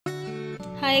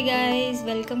Hi guys,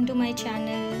 welcome to my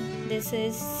channel. This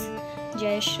is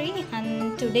Jayashri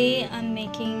and today I'm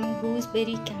making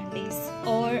gooseberry candies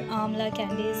or Amla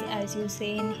candies as you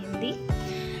say in Hindi.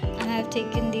 I have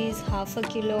taken these half a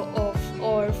kilo of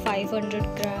or 500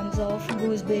 grams of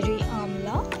gooseberry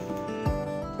Amla.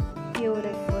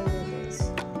 Beautiful it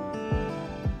is.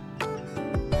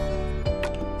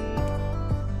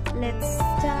 Let's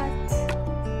start.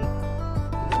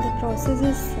 The process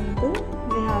is simple.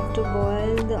 We have to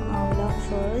boil the amla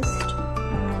first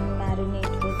and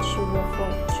marinate with sugar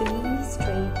for 3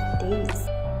 straight days.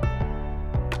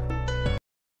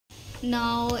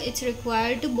 Now it's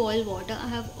required to boil water. I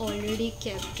have already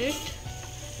kept it.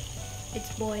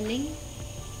 It's boiling.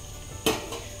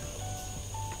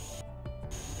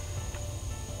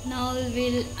 Now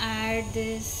we'll add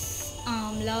this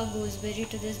amla gooseberry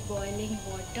to this boiling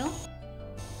water.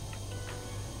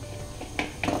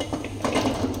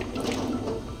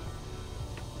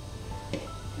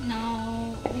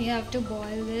 Now we have to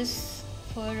boil this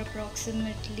for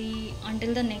approximately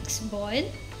until the next boil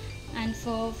and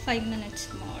for 5 minutes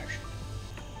more.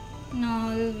 Now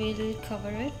we'll cover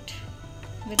it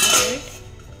with the lid.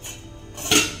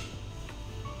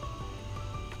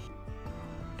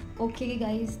 Okay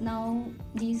guys, now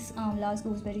these amla's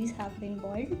gooseberries have been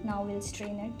boiled. Now we'll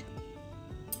strain it.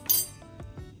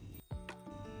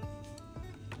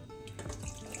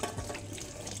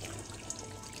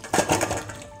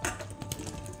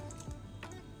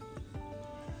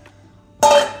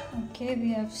 Okay,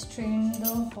 we have strained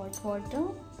the hot water.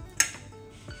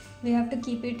 We have to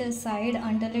keep it aside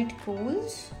until it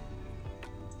cools.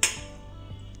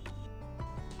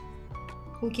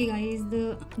 Okay guys,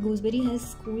 the gooseberry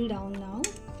has cooled down now.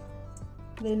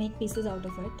 We'll make pieces out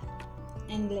of it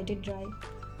and let it dry.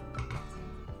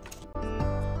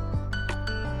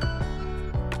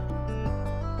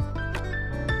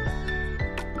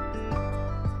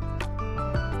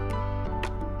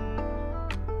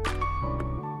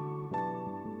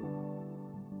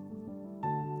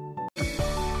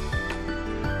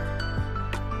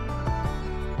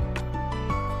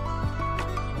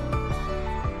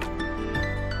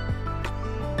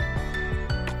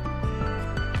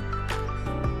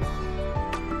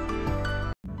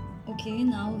 Okay,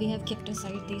 now we have kept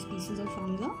aside these pieces of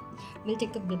amla. We'll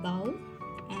take a bowl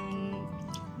and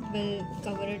we'll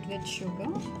cover it with sugar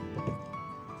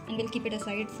and we'll keep it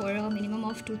aside for a minimum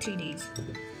of 2-3 days.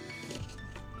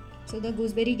 So the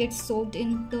gooseberry gets soaked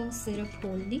in the syrup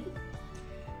wholly.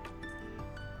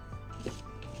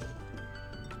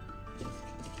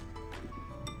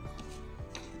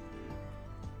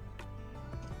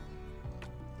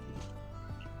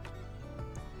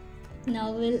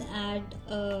 Now we'll add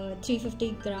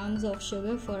 350 grams of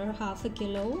sugar for half a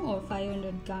kilo or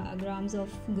 500 grams of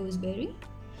gooseberry,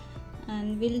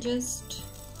 and we'll just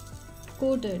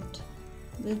coat it.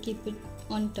 We'll keep it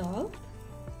on top.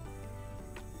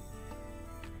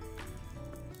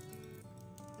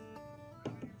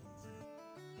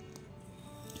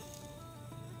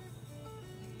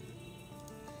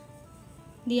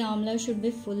 The amla should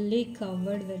be fully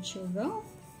covered with sugar.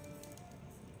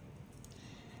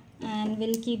 And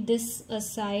we'll keep this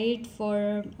aside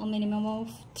for a minimum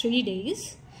of 3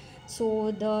 days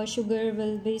so the sugar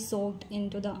will be soaked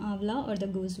into the amla or the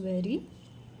gooseberry.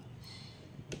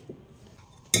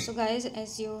 So guys,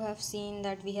 as you have seen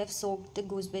that we have soaked the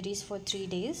gooseberries for 3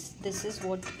 days. This is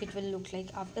what it will look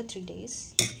like after 3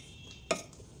 days.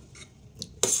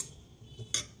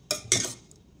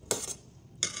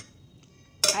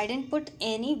 I didn't put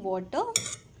any water.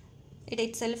 It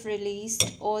itself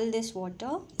released all this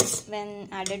water when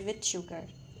added with sugar.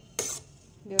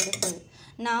 Beautiful.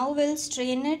 Now we'll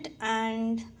strain it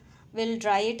and we'll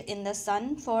dry it in the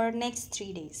sun for next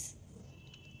 3 days.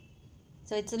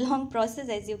 So it's a long process,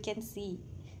 as you can see.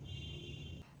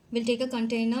 We'll take a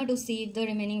container to sieve the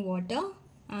remaining water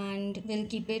and we'll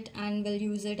keep it and we'll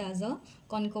use it as a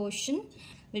concoction.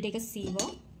 We'll take a sieve.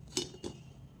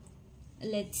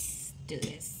 Let's do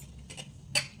this.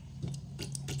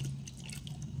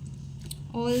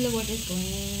 All the water is going.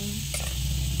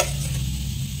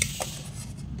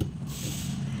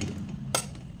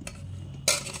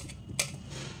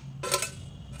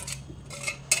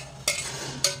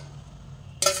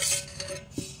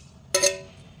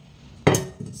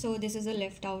 So this is a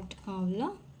left out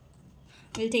amla.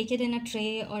 We'll take it in a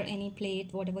tray or any plate,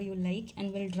 whatever you like,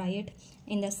 and we'll dry it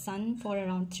in the sun for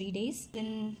around 3 days.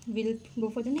 Then we'll go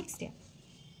for the next step.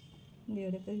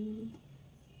 Beautiful.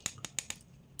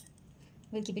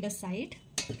 We'll keep it aside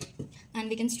and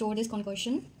we can store this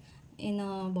concoction in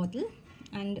a bottle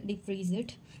and deep freeze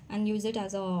it and use it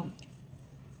as a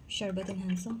sherbet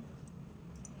enhancer.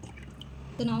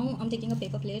 So now I'm taking a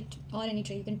paper plate or any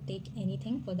tray, you can take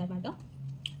anything for that matter.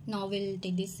 Now we'll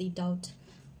take these seed out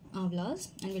amlas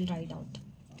and we'll dry it out.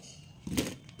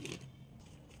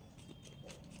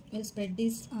 We'll spread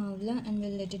this amla and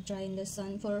we'll let it dry in the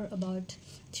sun for about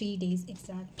 3 days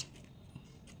exact.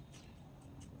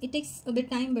 It takes a bit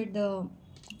time, but the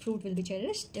fruit will be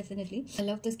cherished, definitely. I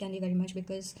love this candy very much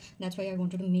because that's why I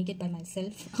wanted to make it by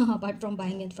myself apart from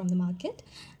buying it from the market.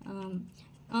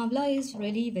 Amla is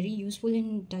really very useful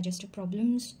in digestive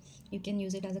problems. You can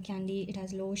use it as a candy. It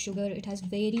has low sugar. It has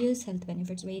various health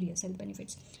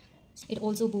benefits. It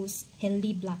also boosts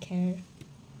healthy black hair,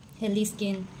 healthy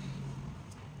skin.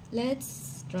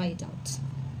 Let's try it out.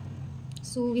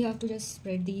 So we have to just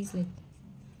spread these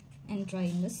and dry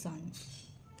in the sun.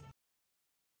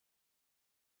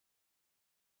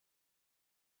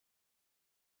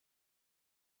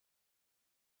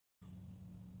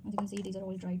 As you can see, these are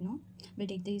all dried now. We'll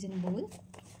take these in a bowl.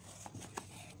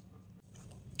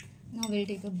 Now we'll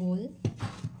take a bowl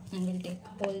and we'll take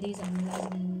all these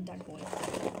amlas in that bowl.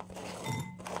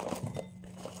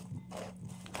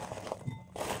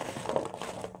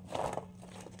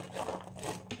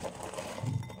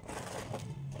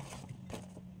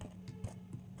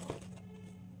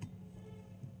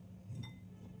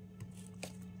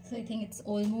 So I think it's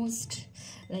almost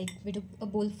like we took a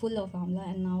bowl full of amla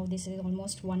and now this is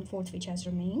almost 1/4 which has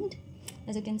remained.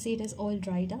 As you can see, it is all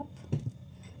dried up.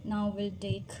 Now we'll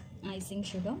take icing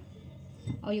sugar,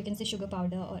 or you can say sugar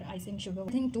powder or icing sugar.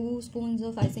 I think 2 spoons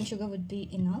of icing sugar would be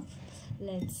enough.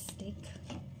 Let's take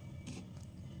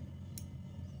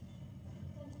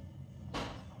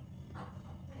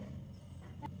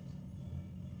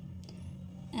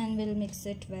and we'll mix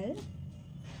it well.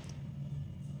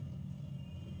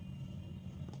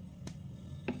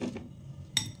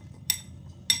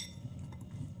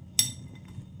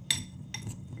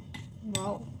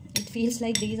 Wow, it feels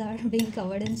like these are being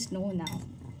covered in snow now.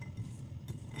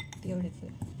 Beautiful.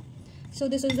 So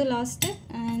this is the last step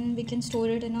and we can store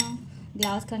it in a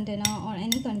glass container or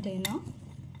any container.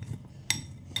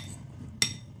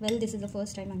 Well, this is the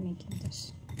first time I'm making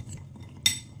this.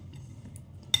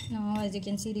 Now as you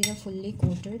can see, these are fully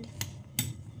coated.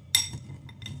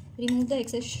 Remove the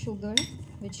excess sugar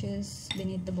which is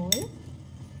beneath the bowl.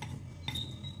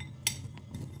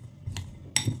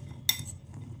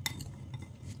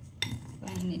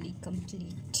 Finally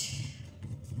complete.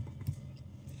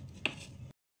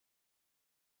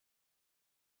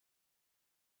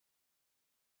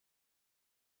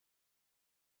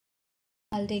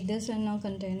 I'll take this in a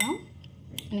container,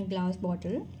 in a glass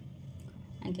bottle,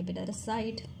 and keep it at a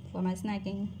side for my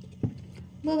snacking.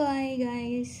 Bye bye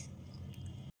guys.